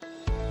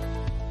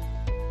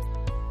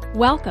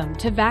Welcome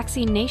to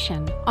Vaccine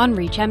Nation on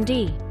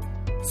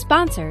ReachMD,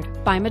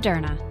 sponsored by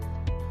Moderna.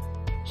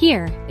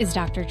 Here is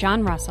Dr.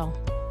 John Russell.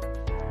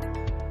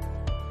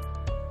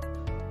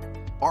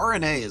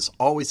 RNA has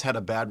always had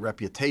a bad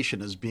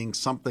reputation as being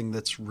something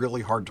that's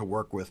really hard to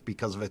work with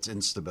because of its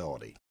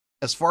instability.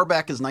 As far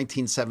back as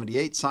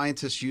 1978,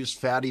 scientists used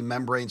fatty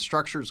membrane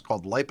structures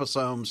called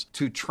liposomes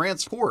to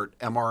transport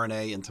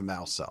mRNA into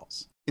mouse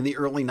cells. In the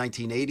early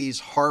 1980s,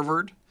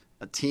 Harvard,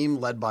 a team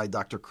led by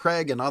Dr.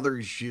 Craig and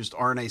others, used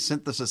RNA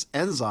synthesis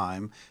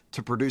enzyme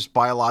to produce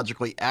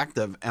biologically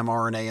active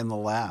mRNA in the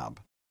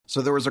lab.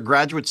 So there was a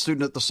graduate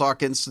student at the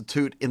Salk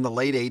Institute in the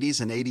late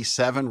 80s, in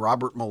 87,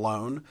 Robert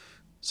Malone.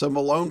 So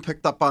Malone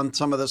picked up on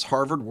some of this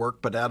Harvard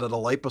work, but added a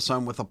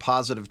liposome with a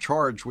positive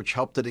charge, which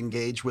helped it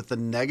engage with the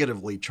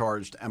negatively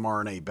charged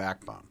mRNA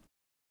backbone.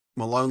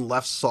 Malone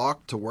left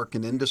Salk to work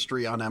in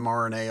industry on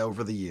mRNA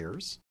over the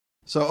years.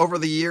 So over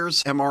the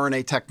years,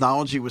 mRNA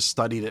technology was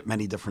studied at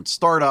many different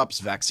startups,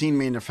 vaccine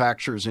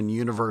manufacturers, and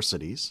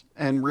universities,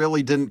 and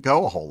really didn't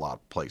go a whole lot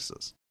of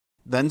places.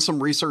 Then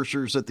some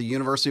researchers at the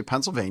University of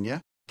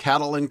Pennsylvania,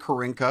 Catalin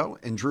Karinko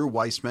and Drew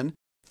Weissman,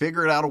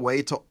 figured out a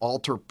way to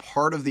alter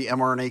part of the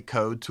mRNA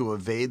code to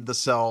evade the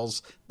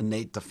cell's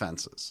innate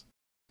defenses.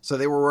 So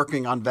they were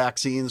working on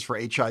vaccines for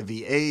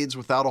HIV/AIDS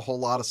without a whole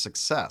lot of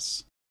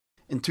success.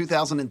 In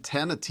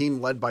 2010, a team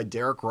led by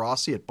Derek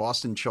Rossi at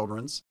Boston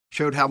Children's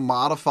showed how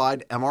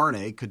modified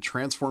mRNA could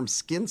transform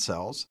skin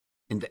cells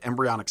into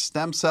embryonic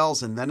stem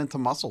cells and then into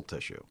muscle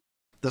tissue.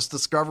 This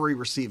discovery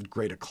received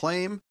great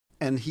acclaim,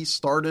 and he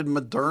started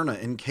Moderna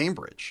in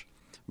Cambridge.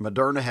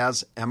 Moderna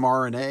has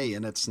mRNA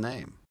in its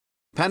name.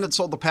 Penn had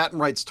sold the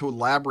patent rights to a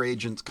lab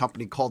reagents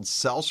company called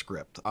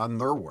CellScript on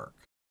their work.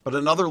 But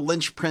another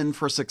linchpin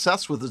for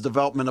success was the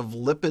development of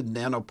lipid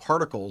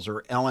nanoparticles,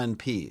 or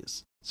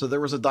LNPs. So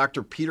there was a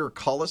Dr. Peter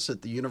Cullis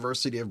at the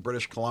University of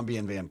British Columbia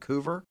in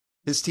Vancouver.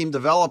 His team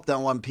developed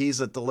LNPs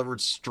that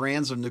delivered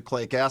strands of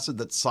nucleic acid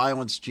that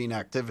silenced gene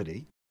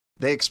activity.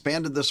 They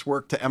expanded this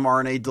work to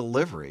mRNA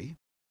delivery.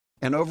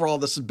 And overall,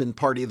 this has been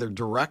part either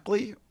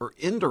directly or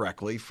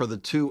indirectly for the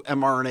two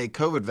mRNA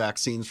COVID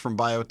vaccines from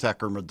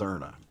biotech or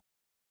Moderna.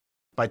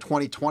 By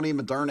 2020,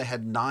 Moderna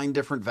had 9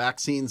 different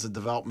vaccines in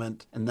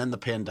development, and then the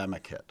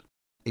pandemic hit.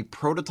 A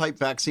prototype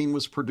vaccine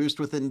was produced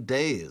within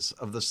days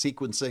of the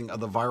sequencing of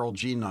the viral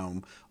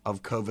genome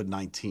of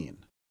COVID-19.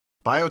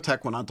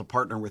 Biotech went on to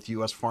partner with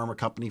U.S. pharma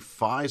company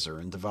Pfizer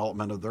in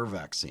development of their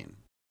vaccine.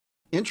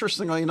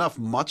 Interestingly enough,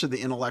 much of the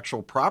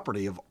intellectual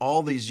property of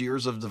all these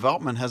years of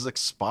development has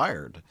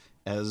expired,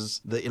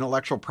 as the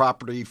intellectual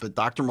property for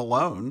Dr.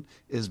 Malone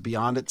is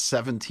beyond its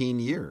 17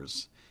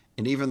 years.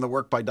 And even the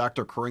work by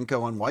Dr.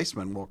 Karinko and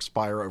Weissman will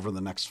expire over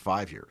the next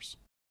 5 years.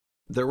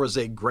 There was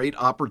a great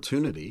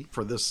opportunity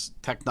for this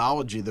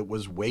technology that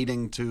was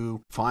waiting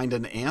to find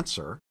an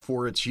answer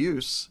for its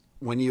use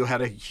when you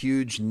had a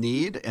huge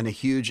need and a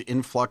huge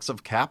influx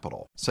of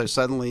capital. So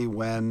suddenly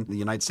when the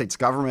United States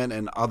government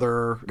and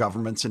other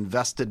governments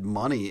invested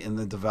money in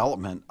the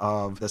development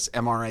of this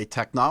mRNA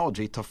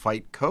technology to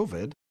fight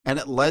COVID, and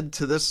it led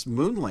to this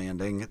moon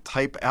landing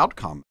type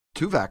outcome.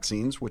 2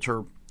 vaccines, which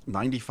are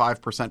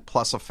 95%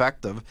 plus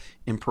effective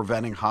in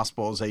preventing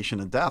hospitalization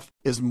and death,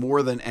 is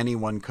more than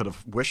anyone could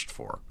have wished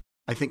for.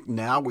 I think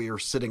now we are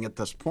sitting at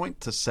this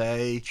point to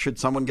say, should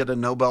someone get a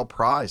Nobel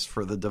Prize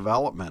for the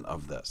development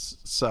of this?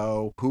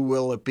 So who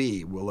will it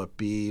be? Will it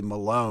be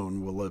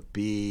Malone? Will it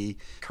be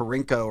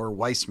Karinko or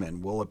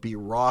Weissman? Will it be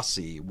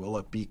Rossi? Will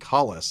it be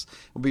Cullis?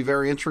 It'll be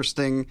very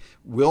interesting.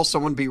 Will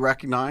someone be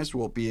recognized?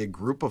 Will it be a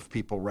group of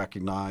people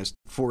recognized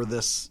for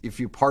this, if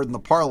you pardon the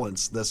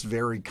parlance, this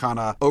very kind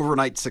of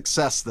overnight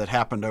success that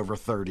happened over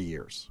 30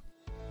 years?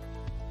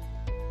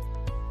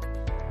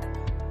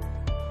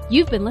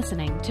 You've been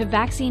listening to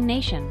Vaccine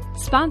Nation,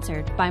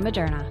 sponsored by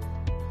Moderna.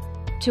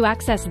 To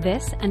access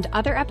this and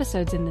other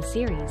episodes in the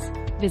series,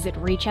 visit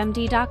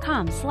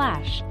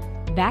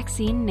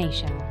reachmd.com/Vaccine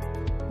Nation,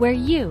 where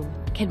you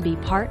can be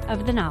part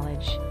of the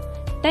knowledge.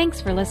 Thanks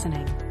for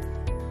listening.